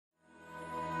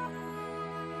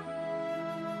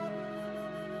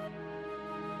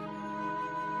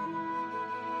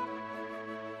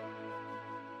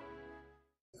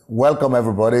Welcome,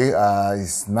 everybody.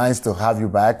 It's nice to have you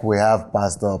back. We have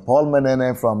Pastor Paul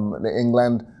Menene from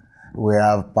England. We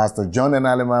have Pastor John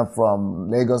Enalima from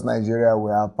Lagos, Nigeria.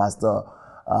 We have Pastor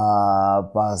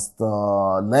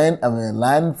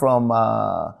Len from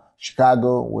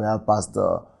Chicago. We have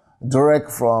Pastor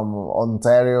Durek from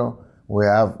Ontario. We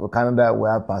have Canada. We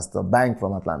have Pastor Bank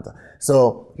from Atlanta.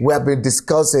 So we have been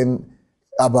discussing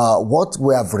about what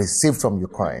we have received from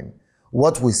Ukraine,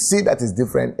 what we see that is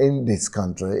different in this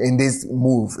country, in this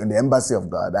move in the embassy of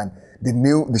God, and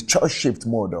the church shift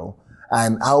model,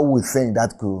 and how we think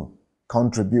that could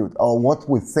contribute, or what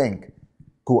we think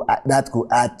could add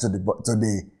to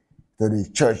the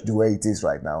church the way it is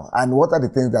right now, and what are the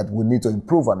things that we need to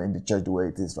improve on in the church the way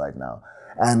it is right now.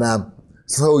 And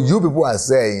so you people are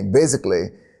saying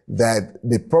basically that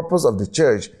the purpose of the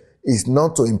church is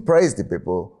not to impress the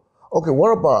people. Okay, what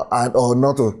about, or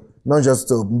not just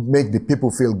to make the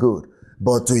people feel good,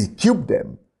 but to equip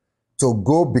them to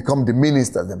go become the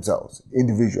ministers themselves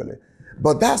individually.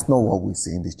 But that's not what we see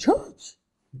in the church.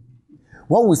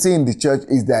 What we see in the church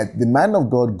is that the man of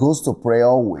God goes to pray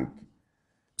all week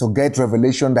to get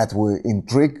revelation that will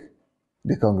intrigue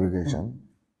the congregation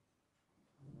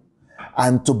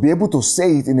and to be able to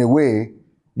say it in a way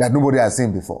that nobody has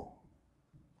seen before,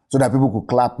 so that people could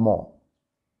clap more,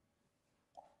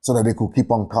 so that they could keep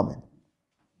on coming.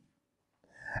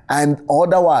 And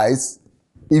otherwise,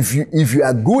 if you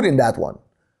are good in that one,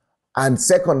 and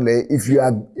secondly, if you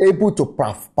are able to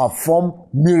perform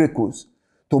miracles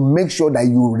to make sure that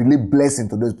you really bless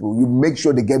into those people, you make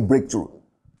sure they get breakthrough.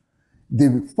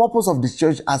 The purpose of the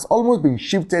church has almost been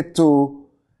shifted to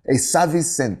a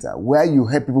service center where you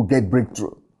help people get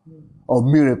breakthrough or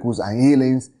miracles and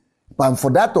healings. But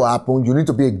for that to happen, you need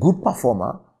to be a good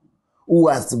performer who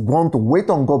has gone to wait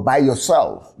on God by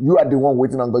yourself. You are the one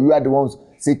waiting on God. You are the ones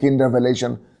seeking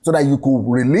revelation so that you could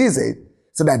release it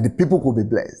so that the people could be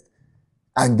blessed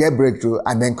and get breakthrough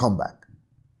and then come back.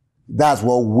 That's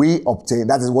what we obtain.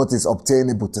 That is what is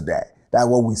obtainable today. That's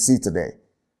what we see today.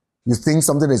 You think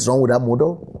something is wrong with that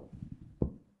model?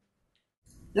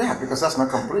 Yeah, because that's not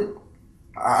complete.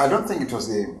 I don't think it was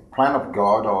the plan of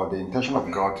God or the intention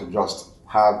of God to just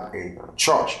have a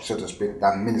church, so to speak,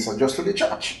 that ministers just to the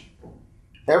church.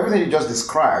 Everything you just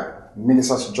described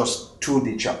ministers just to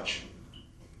the church,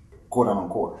 quote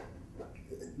unquote.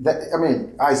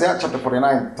 Isaiah chapter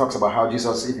 49 talks about how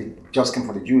Jesus, if he just came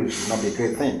for the Jews, it would not be a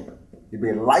great thing. It would be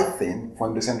a light thing for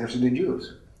him to send us to the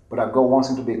Jews. But that God wants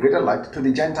him to be a greater light to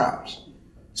the Gentiles.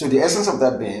 So the essence of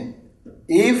that being,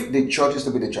 if the church is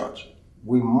to be the church,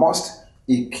 we must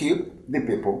equip the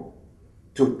people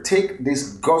to take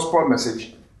this gospel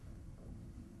message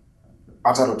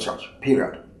outside of church,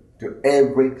 period, to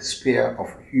every sphere of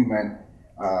human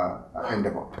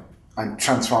endeavor and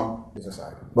transform the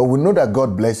society. But we know that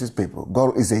God blesses people.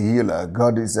 God is a healer.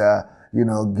 God is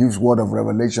gives word of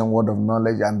revelation, word of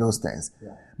knowledge, and those things.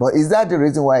 Yeah. But is that the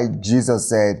reason why Jesus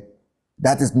said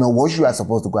that is not what you are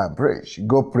supposed to go and preach?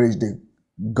 Go preach the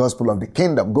gospel of the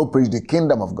kingdom. Go preach the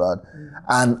kingdom of God,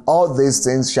 and all these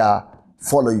things shall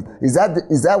follow you. Is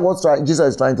that what Jesus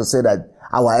is trying to say, that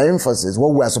our emphasis, what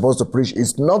we are supposed to preach,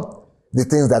 is not the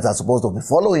things that are supposed to be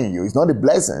following you? It's not the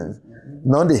blessings,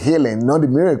 not the healing, not the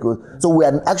miracles. So we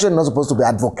are actually not supposed to be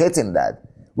advocating that.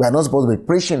 We are not supposed to be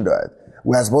preaching that.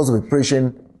 We are supposed to be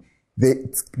preaching the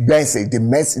message,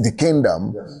 the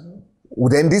kingdom. Yes.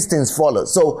 Then these things follow.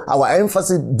 So our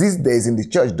emphasis these days in the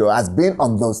church, though, has been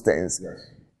on those things. Yes.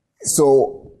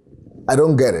 So I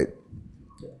don't get it.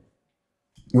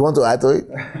 You want to add to it?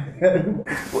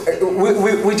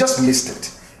 we just missed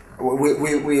it.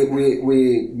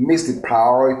 We missed the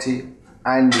priority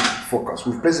and the focus.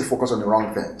 We've placed the focus on the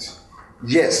wrong things.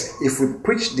 Yes, if we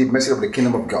preach the message of the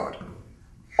kingdom of God,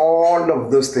 all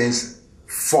of those things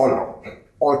follow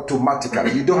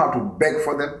automatically. You don't have to beg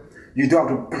for them. You don't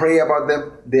have to pray about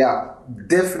them. They are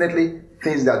definitely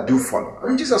things that do follow. I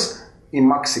mean, Jesus, in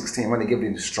Mark 16, when he gave the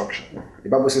instruction, the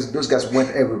Bible says those guys went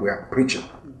everywhere preaching,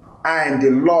 and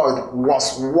the Lord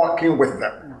was walking with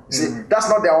them. See, that's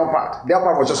not their own part. Their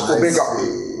part was just obey God.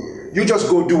 You just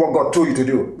go do what God told you to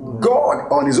do.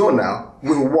 God, on his own now,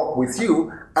 will walk with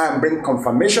you and bring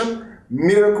confirmation,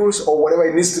 miracles, or whatever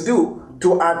he needs to do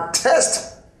to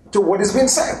attest to what is being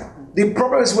said. The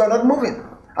problem is we are not moving.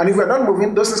 And if we are not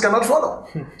moving, those things cannot follow.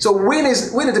 So we need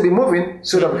to be moving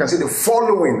so that we can see the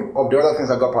following of the other things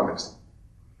that God promised.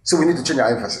 So we need to change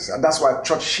our emphasis. And that's why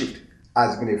church shift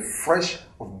has been a fresh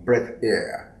of breath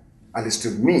air, at least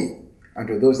to me and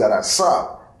to those that are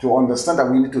served, to understand that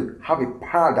we need to have a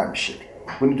paradigm shift.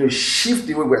 We need to shift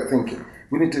the way we're thinking.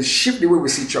 We need to shift the way we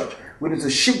see church. We need to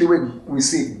shift the way we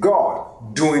see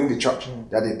God doing the church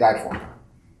that he died for.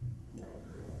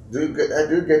 Do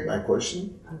you get my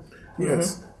question?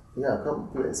 Yes. Yeah, come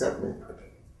please help me.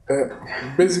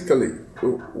 Basically,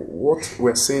 what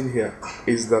we're saying here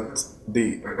is that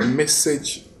the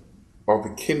message of the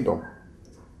kingdom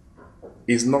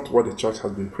is not what the church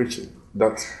has been preaching.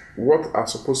 That what are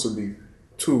supposed to be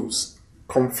tools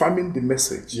confirming the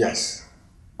message, Yes.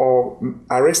 or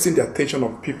arresting the attention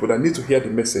of people that need to hear the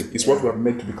message is what we are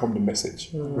meant to become the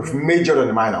message. We've majored on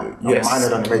the minor. Yes.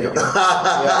 Minor on the major.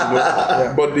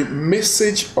 But the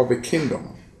message of the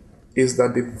kingdom is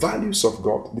that the values of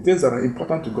God, the things that are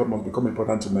important to God, must become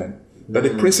important to men. That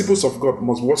the principles of God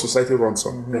must be what society runs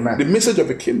on. Amen. The message of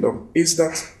the kingdom is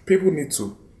that people need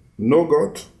to know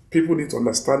God. People need to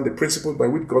understand the principles by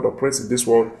which God operates in this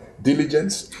world.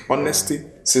 Diligence, honesty,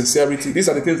 sincerity. These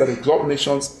are the things that exalt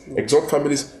nations, exalt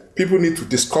families. People need to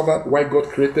discover why God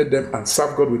created them and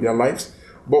serve God with their lives.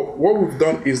 But what we've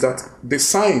done is that the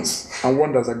signs and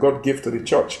wonders that God gave to the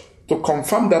church, to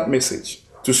confirm that message,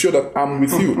 to show that I'm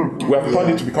with you, we have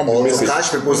turned it to become the message. To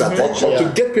catch people's attention. Or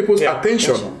to get people's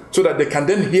attention so that they can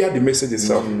then hear the message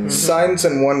itself. Signs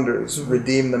and wonders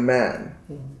redeem the man,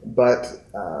 but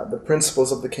the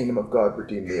principles of the kingdom of God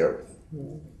redeem the earth.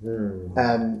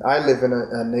 And I live in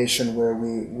a nation where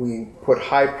we put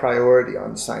high priority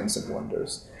on signs and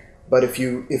wonders. But if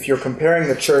you're comparing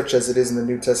the church as it is in the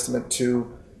New Testament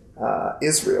to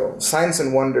Israel, signs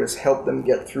and wonders helped them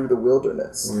get through the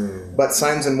wilderness. But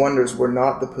signs and wonders were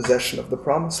not the possession of the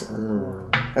promised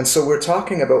land. And so we're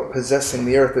talking about possessing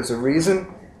the earth. There's a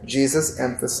reason Jesus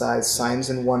emphasized signs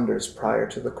and wonders prior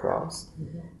to the cross.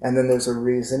 And then there's a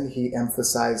reason he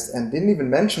emphasized and didn't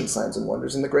even mention signs and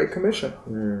wonders in the Great Commission.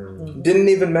 Didn't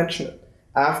even mention it.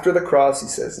 After the cross, he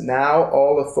says, now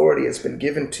all authority has been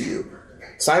given to you.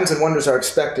 Signs and wonders are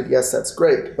expected. Yes, that's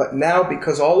great. But now,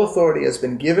 because all authority has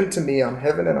been given to me on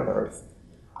heaven and on earth,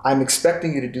 I'm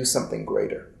expecting you to do something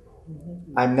greater.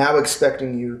 I'm now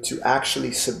expecting you to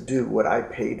actually subdue what I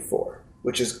paid for,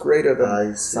 which is greater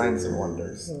than signs and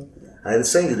wonders. I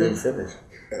understand you didn't finish.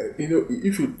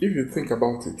 If you think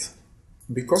about it,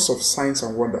 because of signs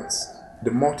and wonders,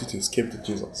 the multitudes came to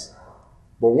Jesus.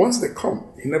 But once they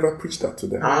come, he never preached that to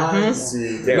them. I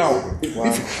see. Now,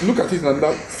 if you look at it in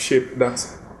that shape, that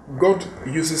God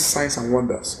uses signs and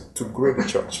wonders to grow the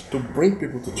church, to bring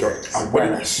people to church.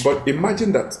 But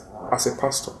imagine that as a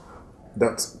pastor,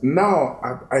 that now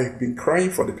I've been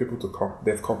crying for the people to come.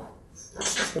 They've come.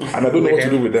 And I don't know what to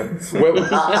do with them. Well,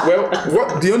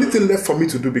 what the only thing left for me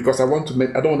to do, because I don't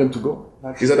want them to go,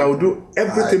 is that I will do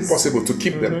everything possible to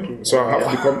keep them. So I have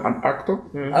to become an actor.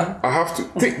 I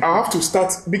have to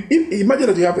start. Imagine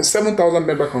that you have a 7,000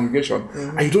 member congregation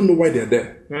and you don't know why they're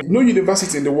there. No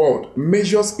university in the world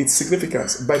measures its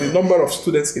significance by the number of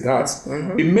students it has.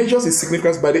 It measures its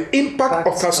significance by the impact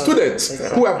of her students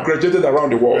who have graduated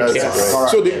around the world.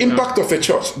 So the impact of a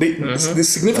church, the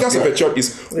significance of a church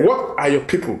is what are your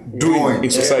people doing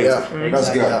in society? That's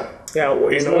good. Yeah,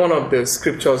 one of the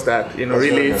scriptures that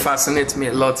really fascinates me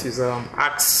a lot is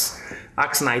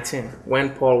Acts 19, when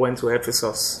Paul went to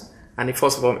Ephesus, and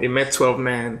first of all he met 12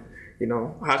 men,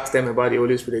 asked them about the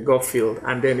Holy Spirit, they got filled,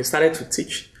 and then he started to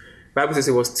teach. The Bible says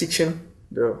he was teaching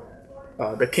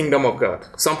the kingdom of God.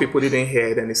 Some people didn't hear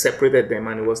it, and he separated them,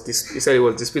 and he said he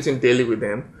was disputing daily with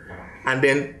them, and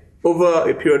then over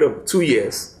a period of 2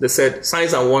 years, they said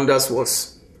signs and wonders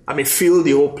filled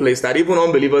the whole place, that even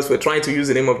unbelievers were trying to use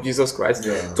the name of Jesus Christ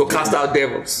to cast out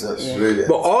devils.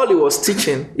 But all he was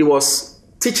teaching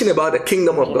about the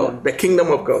kingdom of God, the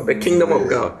kingdom of God, the kingdom of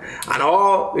God. And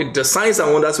all the signs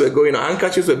and wonders were going on.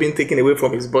 Handkerchiefs were being taken away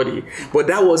from his body. But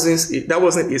that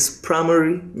wasn't his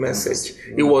primary message.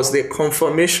 It was the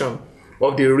confirmation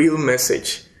of the real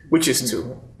message, which is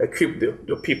to equip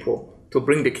the people to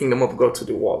bring the kingdom of God to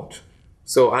the world.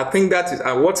 So I think that is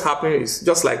what's happening is,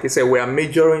 just like he said, we are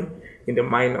majoring in the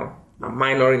minor and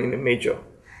minoring in the major.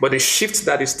 But the shift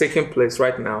that is taking place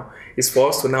right now is for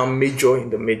us to now major in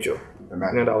the major.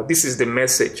 This is the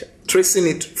message. Tracing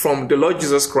it from the Lord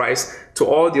Jesus Christ to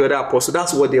all the other apostles.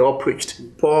 That's what they all preached.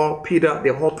 Paul, Peter, they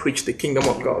all preached the kingdom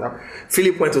of God.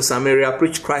 Philip went to Samaria,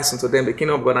 preached Christ unto them, the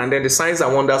kingdom of God, and then the signs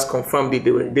and wonders confirmed it.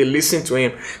 They listened to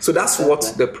him. So that's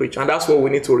what they preach, and that's what we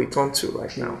need to return to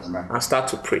right now and start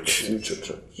to preach.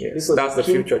 Yes, that's the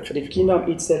future church. The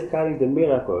kingdom itself carrying the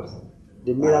miracles.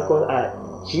 The miracles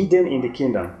are hidden in the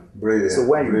kingdom. Brilliant. So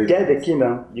when you get the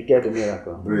kingdom, you get the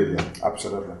miracle. Brilliant.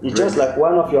 Absolutely. It's just like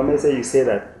one of your messages, you say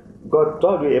that God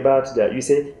told you about that. You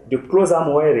say, the clothes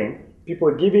I'm wearing,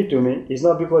 people give it to me. It's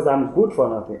not because I'm good for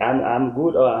nothing. I'm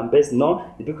good or I'm best.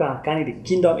 No, it's because I'm carrying the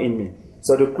kingdom in me.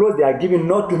 So the clothes they are giving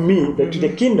not to me, but to the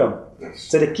kingdom. Yes.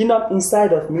 So the kingdom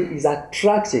inside of me is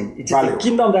attraction. It is Value. the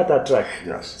kingdom that attracts.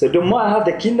 Yes. So the more I have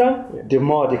the kingdom, the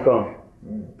more they come.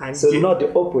 And So not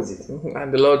the opposite.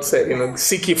 And the Lord said,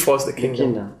 seek ye first the The kingdom.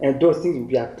 kingdom. And those things will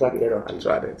be attracted unto. That's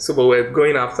right. So, but we're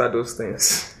going after those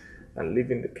things and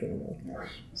living the kingdom.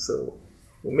 So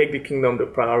we make the kingdom the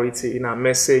priority in our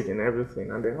message and everything,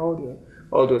 and then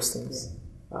all those things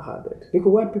are added.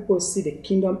 Because when people see the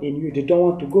kingdom in you, they don't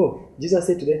want to go. Jesus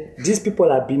said to them, these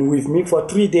people have been with me for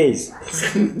 3 days.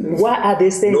 Why are they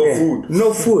staying No there? food.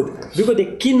 No food. Because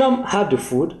the kingdom have the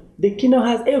food. The kingdom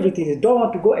has everything. They don't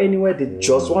want to go anywhere. They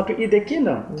just want to eat the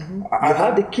kingdom. You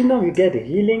have the kingdom, you get the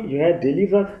healing, you get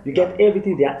deliverance, you get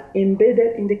everything. They are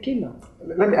embedded in the kingdom.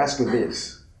 Let me ask you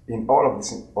this: in all of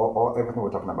this, all everything we're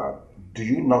talking about, do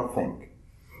you not think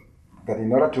that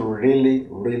in order to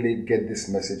really get this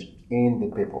message in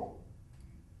the people,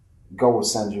 God will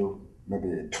send you maybe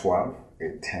a 12,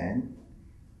 a 10,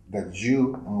 that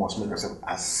you must make yourself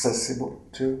accessible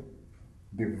to,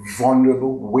 be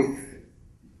vulnerable with,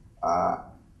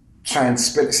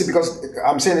 transparent. See, because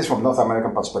I'm saying this from North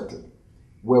American perspective,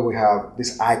 where we have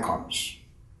these icons,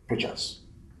 preachers.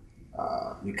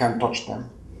 You can't touch them.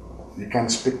 You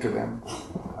can't speak to them.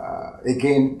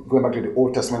 Again, going back to the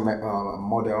Old Testament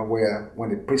model, where when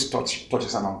the priest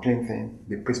touches an unclean thing,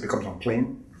 the priest becomes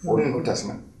unclean. Old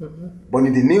Testament. But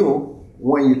in the New,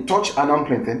 when you touch an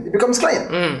unclean thing, it becomes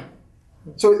clean.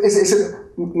 So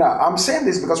now I'm saying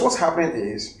this because what's happening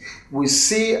is we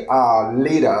see our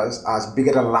leaders as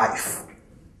bigger than life.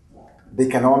 They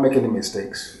cannot make any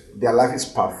mistakes. Their life is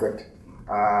perfect.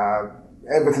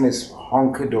 Everything is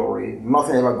hunky-dory.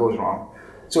 Nothing ever goes wrong.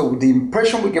 So the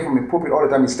impression we get from the pulpit all the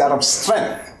time is that of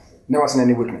strength, never seen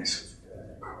any weakness.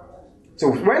 So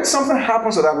when something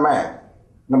happens to that man,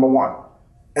 number one,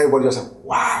 everybody just says,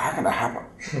 wow, how can that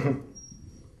happen?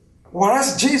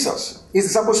 Whereas Jesus, his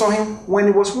disciples saw him when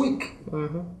he was weak.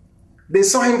 They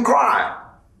saw him cry.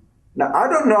 Now, I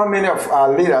don't know how many of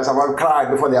our leaders have ever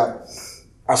cried before their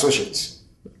associates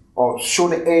or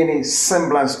shown any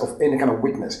semblance of any kind of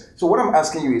weakness. So what I'm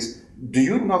asking you is, do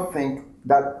you not think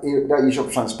that issue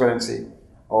of transparency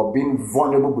or being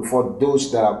vulnerable before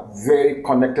those that are very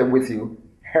connected with you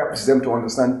helps them to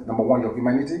understand, number one, your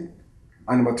humanity,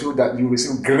 and number two, that you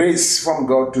receive grace from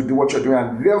God to do what you're doing,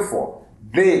 and therefore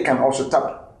they can also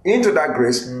tap into that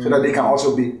grace so that they can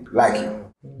also be like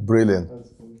you? Brilliant.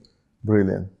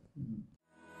 Brilliant.